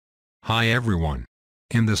Hi everyone.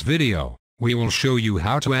 In this video, we will show you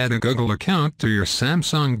how to add a Google account to your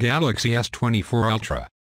Samsung Galaxy S24 Ultra.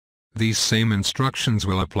 These same instructions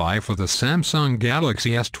will apply for the Samsung Galaxy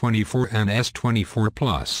S24 and S24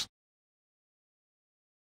 Plus.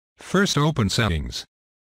 First, open Settings.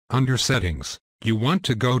 Under Settings, you want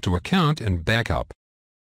to go to Account and Backup.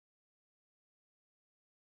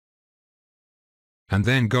 And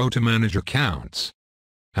then go to Manage Accounts.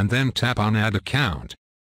 And then tap on Add Account.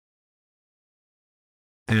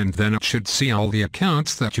 And then it should see all the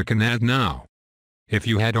accounts that you can add now. If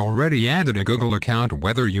you had already added a Google account,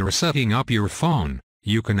 whether you're setting up your phone,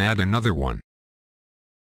 you can add another one.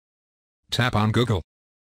 Tap on Google.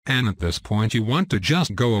 And at this point you want to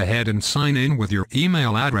just go ahead and sign in with your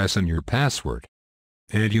email address and your password.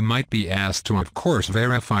 And you might be asked to of course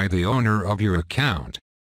verify the owner of your account.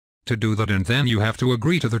 To do that, and then you have to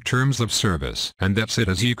agree to the terms of service. And that's it.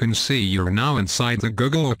 As you can see, you're now inside the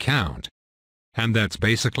Google account. And that's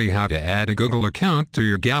basically how to add a Google account to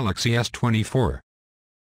your Galaxy S24.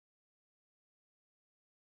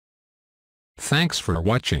 Thanks for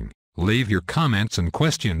watching. Leave your comments and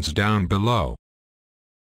questions down below.